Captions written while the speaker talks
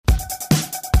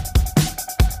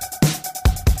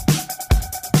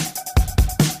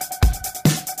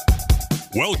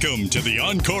Welcome to the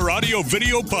Encore Audio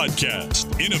Video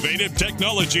Podcast. Innovative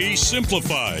technology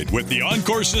simplified with the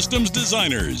Encore Systems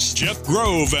designers, Jeff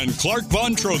Grove and Clark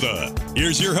Von Trotha.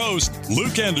 Here's your host,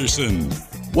 Luke Anderson.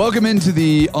 Welcome into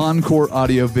the Encore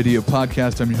Audio Video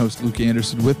Podcast. I'm your host, Luke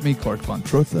Anderson. With me, Clark Von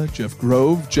Trotha, Jeff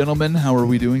Grove. Gentlemen, how are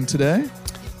we doing today?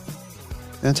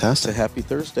 Fantastic. Happy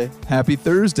Thursday. Happy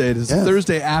Thursday. It is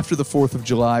Thursday after the 4th of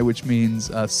July, which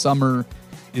means summer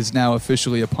is now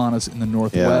officially upon us in the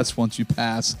Northwest. Once you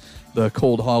pass the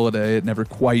cold holiday, it never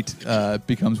quite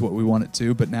becomes what we want it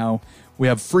to. But now we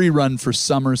have free run for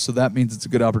summer, so that means it's a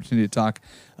good opportunity to talk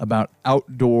about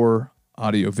outdoor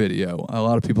audio video. A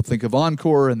lot of people think of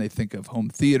Encore and they think of home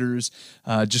theaters.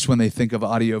 Just when they think of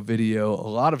audio video,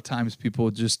 a lot of times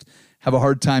people just have a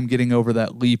hard time getting over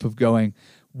that leap of going,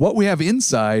 what we have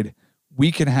inside,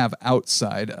 we can have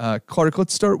outside. Clark,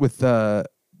 let's start with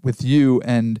you.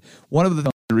 And one of the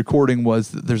recording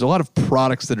was that there's a lot of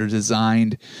products that are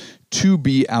designed to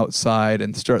be outside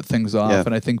and start things off. Yeah.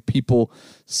 And I think people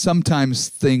sometimes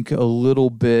think a little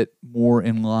bit more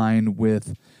in line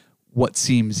with what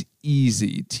seems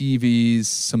easy, TVs,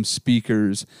 some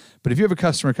speakers. But if you have a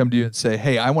customer come to you and say,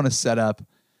 hey, I want to set up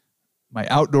my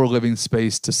outdoor living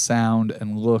space to sound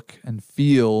and look and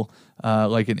feel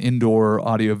like an indoor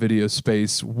audio video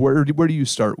space, where do you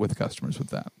start with customers with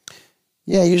that?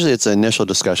 Yeah, usually it's an initial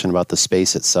discussion about the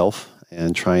space itself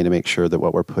and trying to make sure that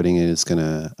what we're putting in is going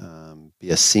to be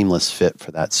a seamless fit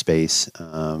for that space,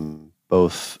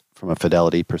 both from a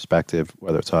fidelity perspective,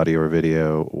 whether it's audio or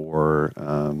video, or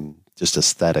just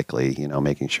aesthetically,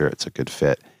 making sure it's a good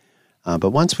fit.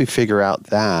 But once we figure out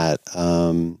that,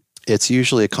 it's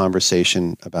usually a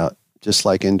conversation about, just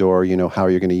like indoor, how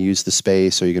you're going to use the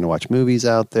space. Are you going to watch movies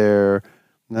out there?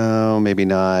 No, maybe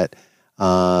not.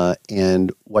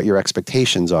 And what your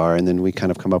expectations are, and then we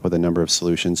kind of come up with a number of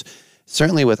solutions.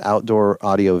 Certainly with outdoor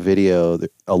audio video,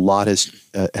 a lot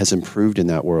has improved in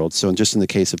that world. So just in the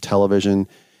case of television,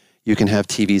 you can have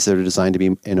TVs that are designed to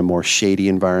be in a more shady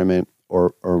environment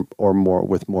or more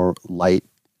with more light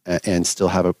and still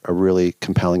have a really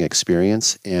compelling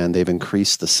experience. And they've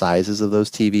increased the sizes of those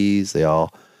TVs. They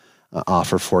all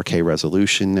offer 4K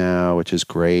resolution now, which is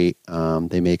great.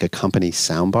 They make accompany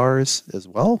sound bars as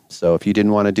well. So if you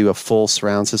didn't want to do a full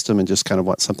surround system and just kind of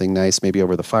want something nice, maybe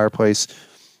over the fireplace,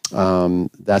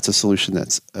 that's a solution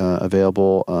that's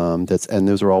available. And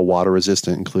those are all water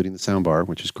resistant, including the sound bar,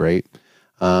 which is great.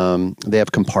 They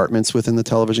have compartments within the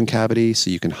television cavity, so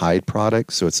you can hide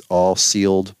products. So it's all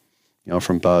sealed,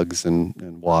 from bugs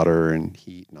and water and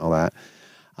heat and all that.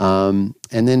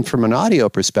 And then from an audio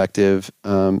perspective,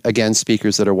 again,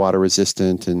 speakers that are water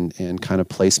resistant and kind of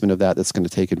placement of that's going to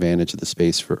take advantage of the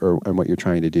space and what you're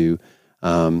trying to do.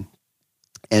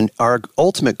 And our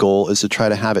ultimate goal is to try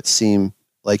to have it seem,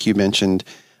 like you mentioned,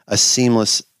 a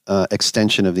seamless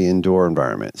extension of the indoor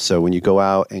environment. So when you go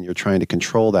out and you're trying to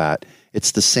control that,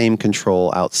 it's the same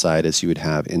control outside as you would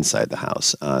have inside the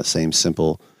house. Same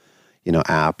simple,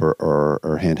 app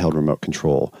or handheld remote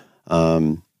control.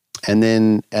 And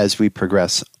then as we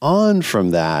progress on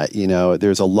from that,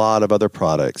 there's a lot of other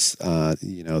products,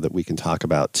 that we can talk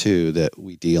about too, that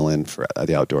we deal in for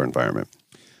the outdoor environment.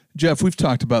 Jeff, we've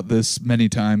talked about this many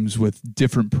times with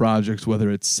different projects, whether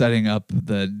it's setting up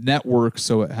the network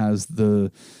so it has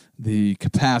the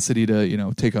capacity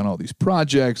to, take on all these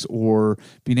projects, or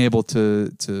being able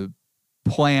to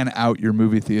plan out your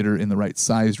movie theater in the right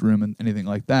sized room and anything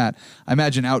like that. I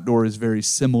imagine outdoor is very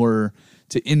similar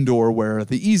to indoor, where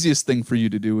the easiest thing for you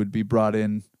to do would be brought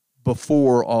in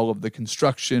before all of the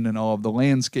construction and all of the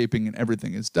landscaping and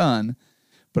everything is done.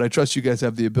 But I trust you guys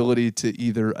have the ability to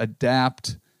either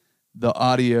adapt the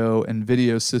audio and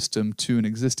video system to an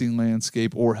existing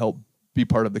landscape or help be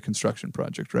part of the construction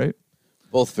project, right?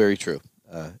 Both very true.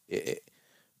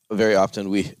 Very often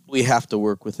we have to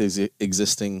work with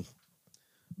existing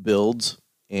builds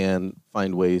and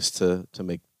find ways to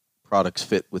make products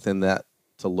fit within that,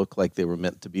 to look like they were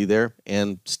meant to be there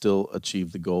and still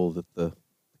achieve the goal that the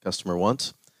customer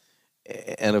wants.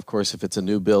 And of course, if it's a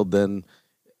new build, then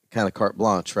kind of carte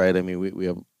blanche, right? I mean, we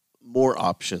have more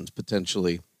options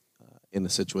potentially in a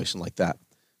situation like that.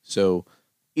 So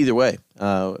either way,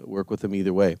 work with them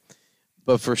either way.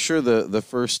 But for sure, the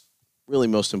first really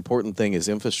most important thing is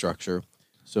infrastructure.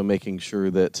 So making sure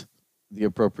that the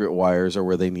appropriate wires are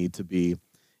where they need to be,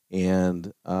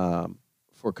 and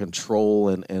for control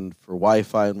and for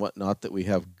Wi-Fi and whatnot, that we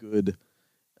have good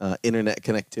internet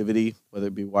connectivity, whether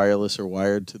it be wireless or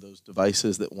wired, to those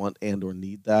devices that want and or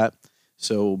need that.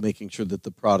 So making sure that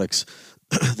the products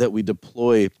that we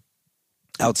deploy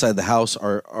outside the house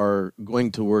are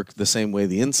going to work the same way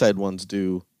the inside ones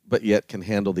do, but yet can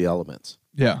handle the elements.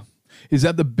 Yeah. Is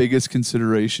that the biggest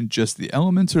consideration, just the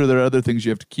elements, or are there other things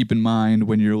you have to keep in mind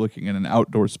when you're looking at an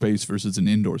outdoor space versus an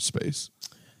indoor space?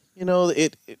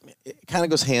 It kind of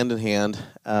goes hand in hand.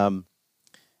 On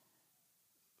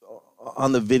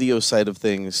the video side of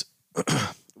things,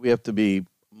 we have to be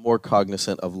more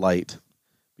cognizant of light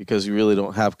because you really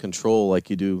don't have control like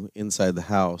you do inside the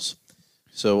house.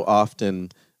 So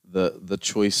often the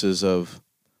choices of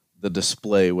the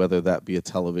display, whether that be a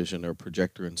television or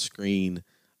projector and screen,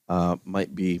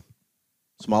 might be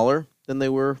smaller than they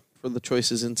were for the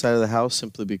choices inside of the house,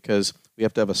 simply because we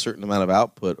have to have a certain amount of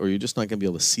output or you're just not going to be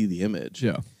able to see the image.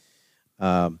 Yeah.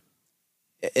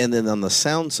 And then on the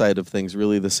sound side of things,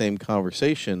 really the same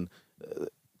conversation.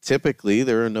 Typically,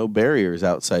 there are no barriers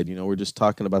outside. We're just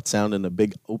talking about sound in a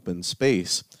big open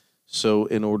space. So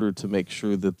in order to make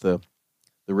sure that the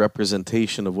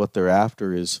representation of what they're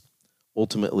after is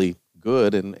ultimately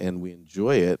good and we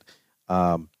enjoy it,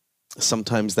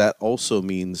 sometimes that also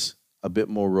means a bit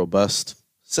more robust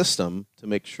system to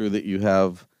make sure that you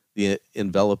have the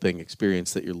enveloping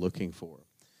experience that you're looking for.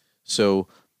 So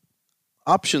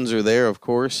options are there, of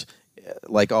course,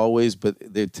 like always, but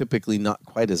they're typically not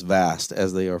quite as vast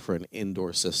as they are for an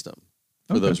indoor system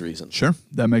for those reasons. Sure,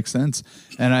 that makes sense.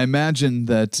 And I imagine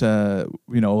that, a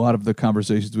lot of the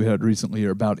conversations we had recently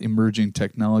are about emerging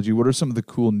technology. What are some of the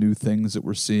cool new things that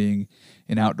we're seeing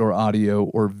in outdoor audio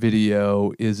or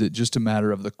video? Is it just a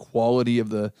matter of the quality of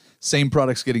the same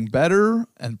products getting better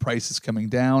and prices coming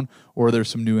down, or are there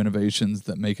some new innovations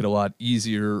that make it a lot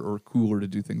easier or cooler to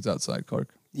do things outside, Clark?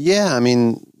 Yeah,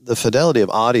 the fidelity of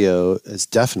audio has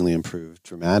definitely improved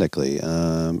dramatically.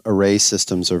 Array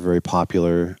systems are very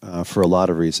popular for a lot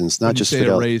of reasons, not just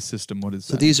fidelity. Array system, what is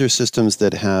that? So these are systems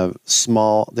that have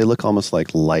they look almost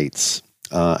like lights,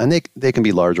 and they can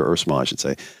be larger or small, I should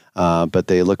say, but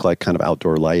they look like kind of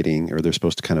outdoor lighting, or they're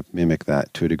supposed to kind of mimic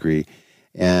that to a degree.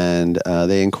 And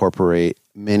they incorporate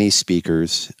many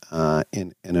speakers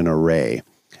in an array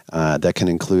that can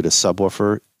include a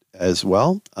subwoofer as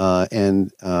well.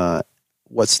 And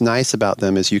what's nice about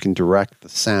them is you can direct the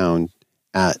sound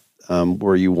at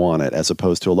where you want it, as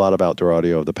opposed to a lot of outdoor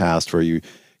audio of the past where you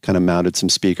kind of mounted some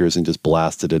speakers and just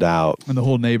blasted it out. And the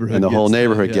whole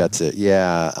neighborhood gets it.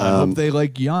 Yeah. I hope they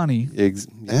like Yanni.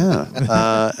 Exactly.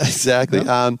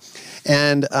 Yep.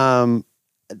 And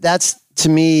that's, to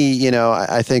me,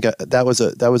 I think that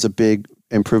was a big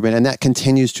improvement, and that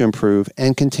continues to improve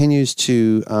and continues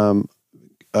to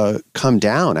come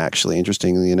down, actually,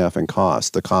 interestingly enough, in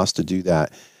cost. The cost to do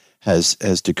that has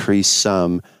decreased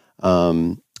some,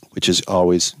 which is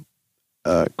always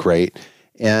great.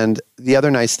 And the other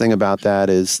nice thing about that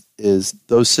is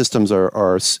those systems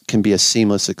can be a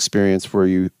seamless experience where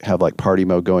you have like party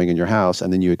mode going in your house,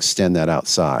 and then you extend that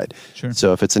outside. Sure.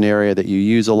 So if it's an area that you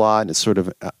use a lot, and it's sort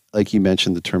of like you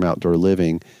mentioned the term outdoor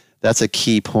living, that's a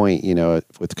key point,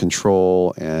 with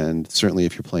control, and certainly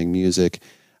if you're playing music.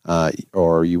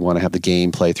 Or you want to have the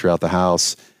game play throughout the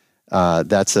house,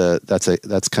 that's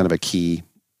kind of a key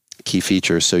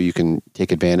feature. So you can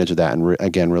take advantage of that and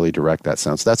again really direct that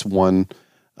sound. So that's one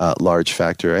large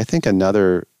factor. I think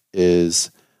another is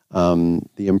the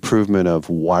improvement of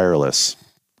wireless.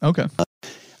 Okay.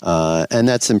 And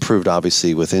that's improved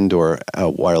obviously with indoor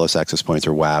wireless access points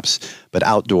or WAPs, but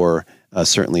outdoor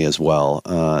certainly as well.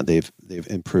 They've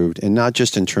improved, and not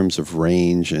just in terms of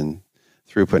range and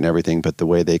throughput and everything, but the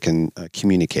way they can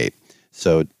communicate.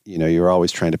 So, you're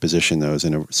always trying to position those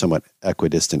in a somewhat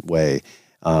equidistant way,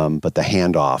 but the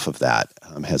handoff of that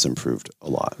has improved a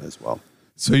lot as well.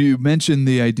 So you mentioned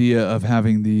the idea of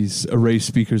having these array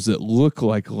speakers that look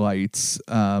like lights.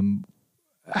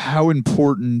 How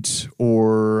important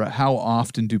or how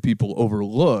often do people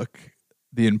overlook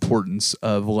the importance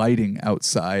of lighting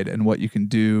outside and what you can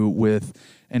do with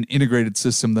an integrated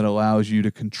system that allows you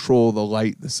to control the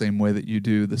light the same way that you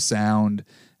do the sound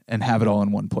and have it all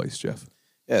in one place, Jeff?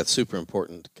 Yeah, it's super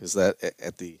important because that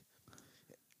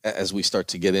as we start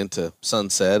to get into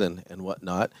sunset and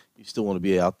whatnot, you still want to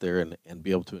be out there and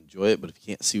be able to enjoy it. But if you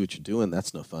can't see what you're doing,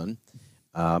 that's no fun.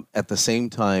 At the same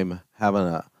time,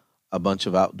 having a bunch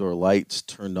of outdoor lights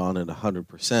turned on at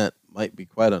 100% might be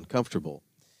quite uncomfortable.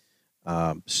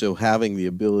 So having the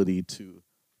ability to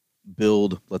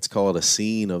build, let's call it a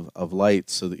scene of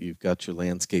lights, so that you've got your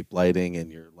landscape lighting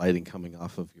and your lighting coming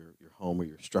off of your home or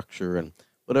your structure and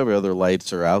whatever other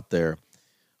lights are out there,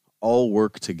 all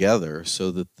work together so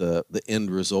that the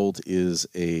end result is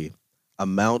a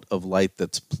amount of light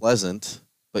that's pleasant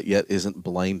but yet isn't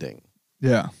blinding.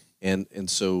 Yeah. And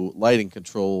so lighting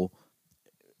control,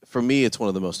 for me, it's one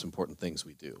of the most important things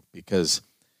we do, because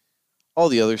all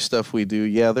the other stuff we do,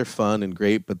 yeah, they're fun and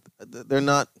great, but they're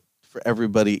not for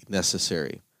everybody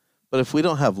necessary. But if we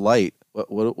don't have light, what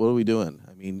are we doing?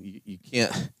 I mean,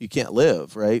 you can't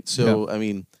live, right? So I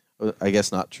mean, I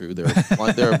guess not true. There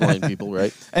are blind people,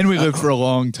 right? And we lived for a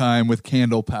long time with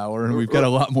candle power, and we've got a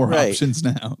lot more options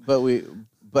now.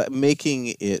 But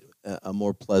making it a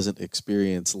more pleasant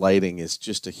experience, lighting is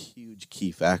just a huge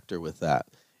key factor with that.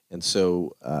 And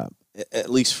so, at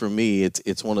least for me,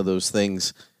 it's one of those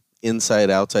things, inside,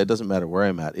 outside, doesn't matter where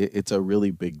I'm at. It's a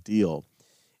really big deal.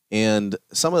 And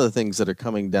some of the things that are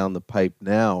coming down the pipe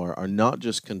now are not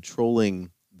just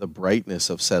controlling the brightness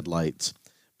of said lights,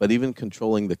 but even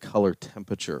controlling the color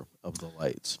temperature of the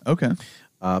lights. Okay.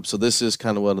 So this is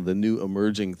kind of one of the new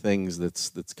emerging things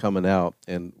that's coming out.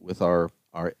 And with our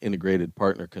integrated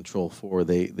partner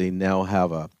Control4, they now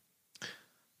have a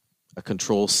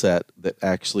control set that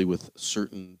actually, with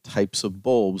certain types of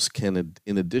bulbs, can,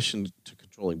 in addition to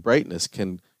controlling brightness,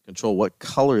 can control what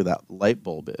color that light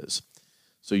bulb is.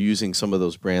 So using some of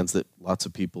those brands that lots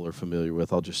of people are familiar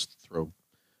with, I'll just throw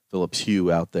Philips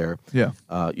Hue out there. Yeah.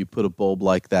 You put a bulb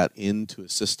like that into a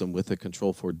system with a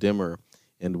Control4 dimmer,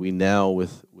 and we now,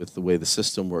 with the way the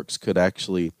system works, could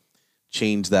actually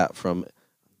change that from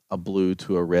a blue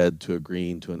to a red to a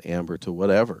green to an amber to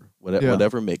whatever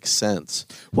makes sense.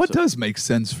 What does make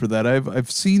sense for that?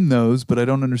 I've seen those, but I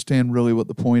don't understand really what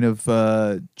the point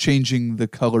of changing the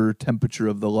color temperature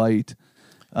of the light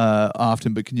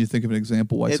often. But can you think of an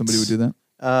example why somebody would do that?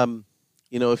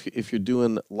 If you're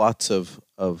doing lots of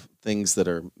things that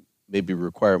are maybe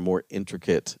require more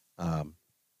intricate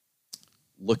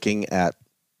looking at,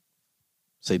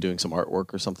 say, doing some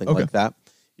artwork or something like that,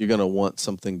 you're going to want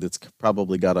something that's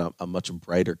probably got a much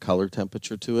brighter color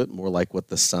temperature to it, more like what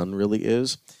the sun really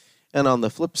is. And on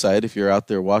the flip side, if you're out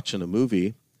there watching a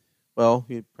movie, well,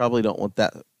 you probably don't want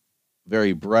that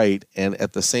very bright. And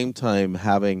at the same time,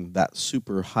 having that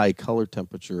super high color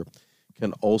temperature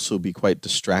can also be quite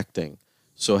distracting.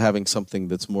 So having something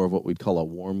that's more of what we'd call a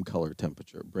warm color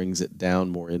temperature brings it down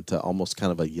more into almost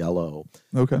kind of a yellow.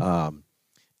 Okay.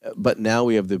 But now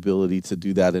we have the ability to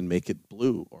do that and make it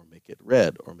blue or make it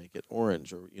red or make it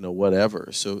orange or whatever.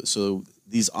 So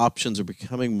these options are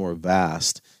becoming more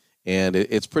vast, and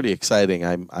it's pretty exciting.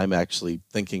 I'm actually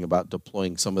thinking about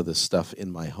deploying some of this stuff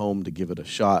in my home to give it a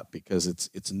shot, because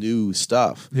it's new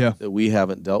stuff that we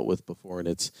haven't dealt with before, and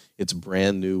it's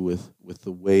brand new with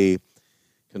the way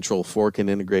Control4 can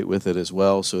integrate with it as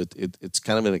well. So it's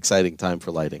kind of an exciting time for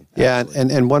lighting. Yeah,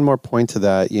 and one more point to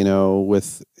that,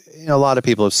 with a lot of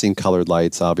people have seen colored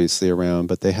lights obviously around,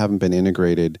 but they haven't been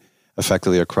integrated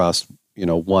effectively across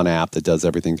one app that does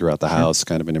everything throughout the house,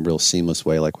 kind of in a real seamless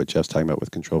way, like what Jeff's talking about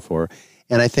with Control4.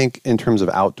 And I think in terms of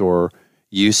outdoor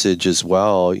usage as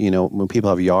well, when people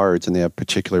have yards and they have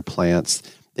particular plants,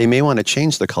 they may want to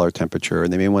change the color temperature,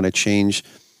 and they may want to change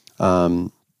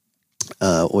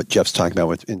what Jeff's talking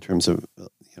about in terms of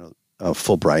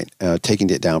full bright, taking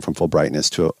it down from full brightness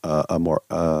to a more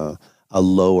a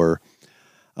lower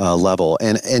level,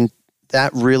 and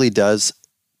that really does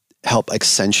help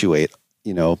accentuate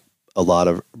a lot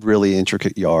of really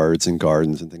intricate yards and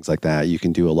gardens and things like that. You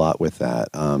can do a lot with that.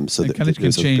 So it kind of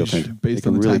can change based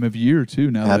on the time of year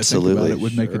too. Now absolutely, that I think about it,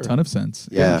 would make a ton of sense.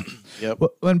 Yeah. Yep.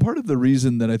 Well, and part of the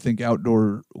reason that I think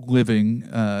outdoor living,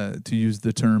 to use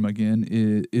the term again,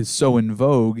 is so in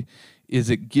vogue is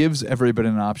it gives everybody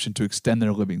an option to extend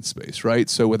their living space, right?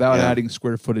 So without adding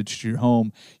square footage to your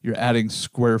home, you're adding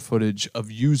square footage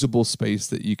of usable space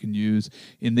that you can use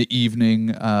in the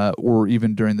evening or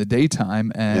even during the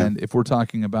daytime. And if we're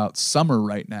talking about summer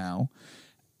right now,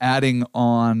 adding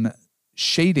on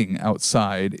shading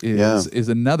outside is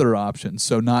another option.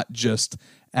 So not just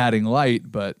adding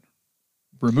light, but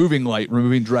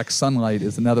removing direct sunlight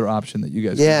is another option that you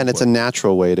guys and it's a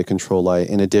natural way to control light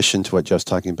in addition to what Jeff's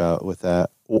talking about with that,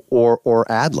 or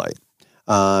add light,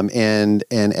 and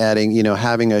adding,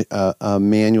 having a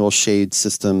manual shade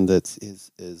system that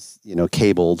is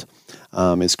cabled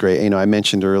is great. I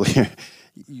mentioned earlier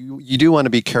you do want to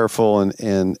be careful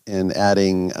in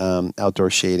adding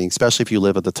outdoor shading, especially if you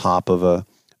live at the top of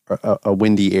a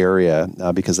windy area,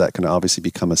 because that can obviously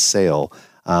become a sail,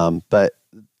 but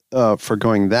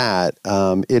forgoing that,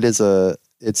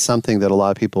 it's something that a lot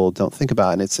of people don't think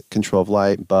about, and it's control of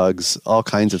light, bugs, all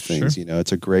kinds of things. Sure.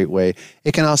 It's a great way.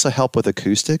 It can also help with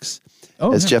acoustics.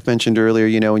 As Jeff mentioned earlier,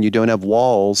 when you don't have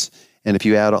walls, and if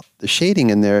you add the shading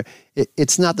in there,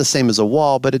 it's not the same as a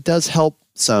wall, but it does help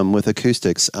some with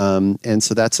acoustics. And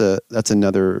so that's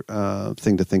another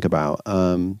thing to think about.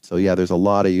 There's a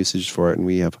lot of usage for it, and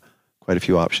we have quite a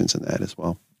few options in that as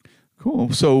well.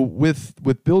 Cool. So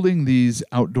with building these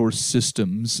outdoor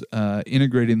systems,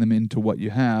 integrating them into what you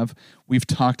have, we've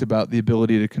talked about the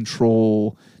ability to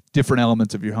control different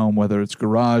elements of your home, whether it's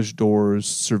garage doors,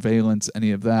 surveillance,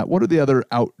 any of that. What are the other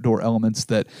outdoor elements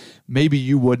that maybe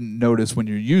you wouldn't notice when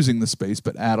you're using the space,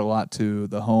 but add a lot to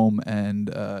the home and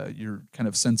your kind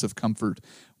of sense of comfort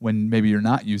when maybe you're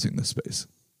not using the space?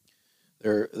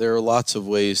 There are lots of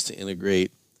ways to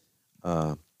integrate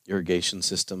irrigation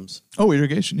systems. Oh,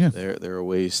 irrigation, yeah. There are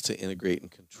ways to integrate and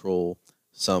control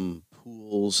some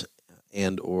pools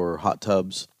and or hot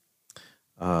tubs.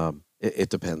 It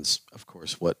depends, of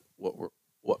course, what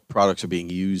products are being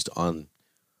used on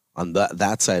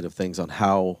that side of things, on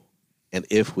how and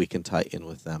if we can tie in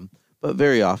with them. But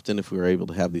very often, if we were able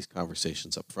to have these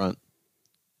conversations up front,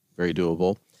 very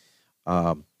doable.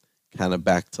 Kind of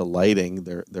back to lighting,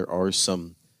 there are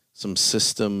some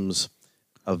systems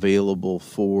available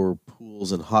for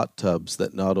pools and hot tubs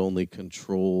that not only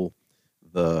control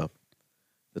the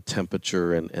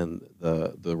temperature and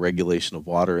the regulation of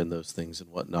water in those things and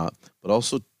whatnot, but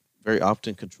also very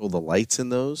often control the lights in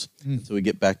those. So we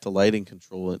get back to lighting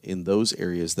control in those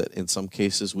areas that in some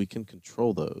cases we can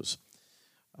control those.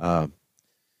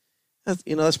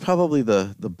 That's probably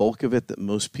the bulk of it that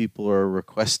most people are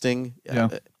requesting. Yeah.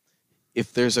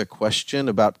 If there's a question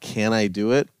about can I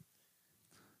do it,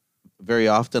 very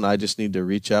often I just need to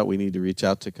reach out. We need to reach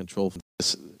out to control.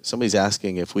 Somebody's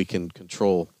asking if we can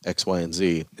control X, Y, and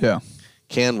Z. Yeah.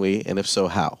 Can we? And if so,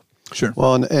 how? Sure.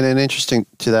 Well, and interesting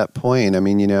to that point, I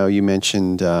mean, you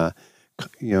mentioned,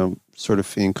 sort of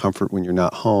feeling comfort when you're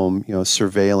not home.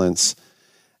 Surveillance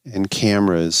and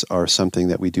cameras are something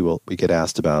that we get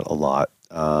asked about a lot.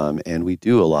 And we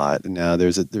do a lot. Now,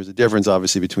 there's a difference,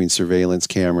 obviously, between surveillance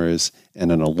cameras and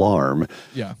an alarm.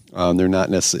 Yeah. They're not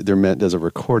necessarily, they're meant as a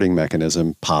recording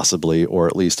mechanism, possibly, or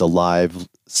at least a live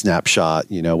snapshot,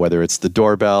 whether it's the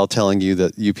doorbell telling you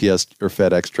that UPS or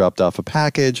FedEx dropped off a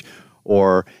package,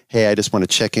 or, hey, I just want to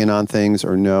check in on things,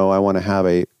 or no, I want to have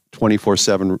a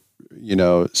 24/7,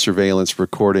 surveillance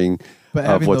recording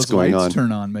of what's going on. But having those lights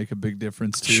turn on make a big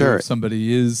difference too. Sure. If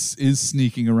somebody is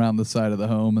sneaking around the side of the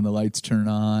home and the lights turn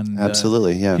on.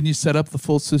 Absolutely, yeah. Can you set up the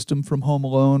full system from Home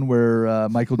Alone where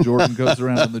Michael Jordan goes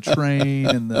around on the train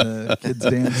and the kids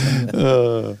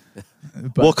dancing?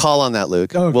 We'll call on that,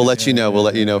 Luke. Okay, we'll let you know. We'll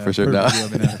let you know for sure. No.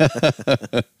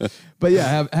 But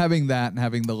yeah, having that and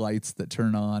having the lights that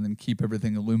turn on and keep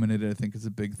everything illuminated, I think is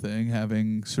a big thing.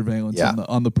 Having surveillance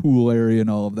on the pool area and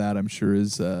all of that, I'm sure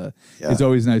is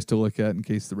always nice to look at in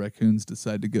case the raccoons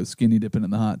decide to go skinny dipping in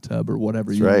the hot tub or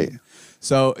whatever. That's right. Need.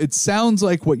 So it sounds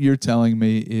like what you're telling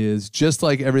me is just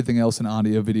like everything else in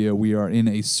audio video, we are in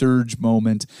a surge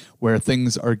moment where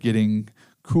things are getting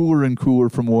cooler and cooler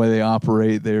from the way they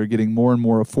operate. They're getting more and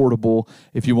more affordable.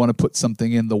 If you want to put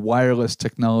something in, the wireless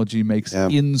technology makes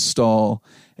install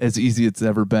as easy as it's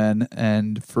ever been.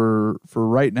 And for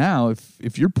right now,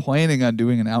 if you're planning on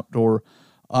doing an outdoor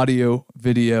audio,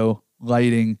 video,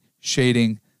 lighting,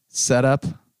 shading setup,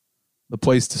 the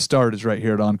place to start is right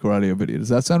here at Encore Audio Video. Does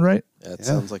that sound right? That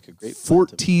sounds like a great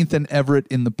 14th and Everett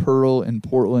in the Pearl in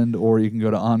Portland, or you can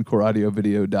go to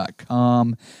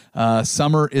EncoreAudioVideo.com.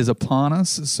 Summer is upon us,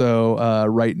 so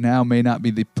right now may not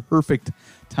be the perfect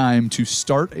time to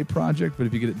start a project, but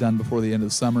if you get it done before the end of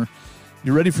the summer,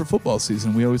 you're ready for football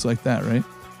season. We always like that, right?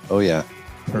 Oh, yeah.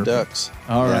 Perfect. Ducks.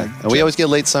 All right. And we always get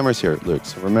late summers here, Luke,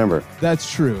 so remember. That's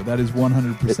true. That is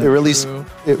 100% or at least true.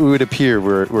 It would appear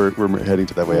we're heading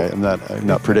to that way. I'm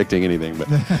not predicting anything, but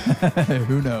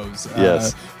who knows?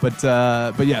 Yes. But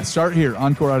yeah, start here.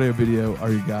 Encore Audio Video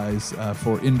are you guys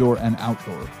for indoor and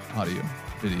outdoor audio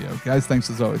video. Guys, thanks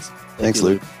as always. Thanks,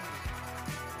 Luke.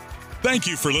 Thank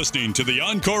you for listening to the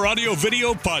Encore Audio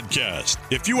Video Podcast.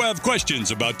 If you have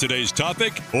questions about today's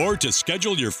topic or to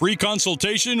schedule your free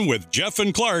consultation with Jeff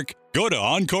and Clark, go to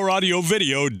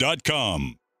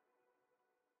EncoreAudioVideo.com.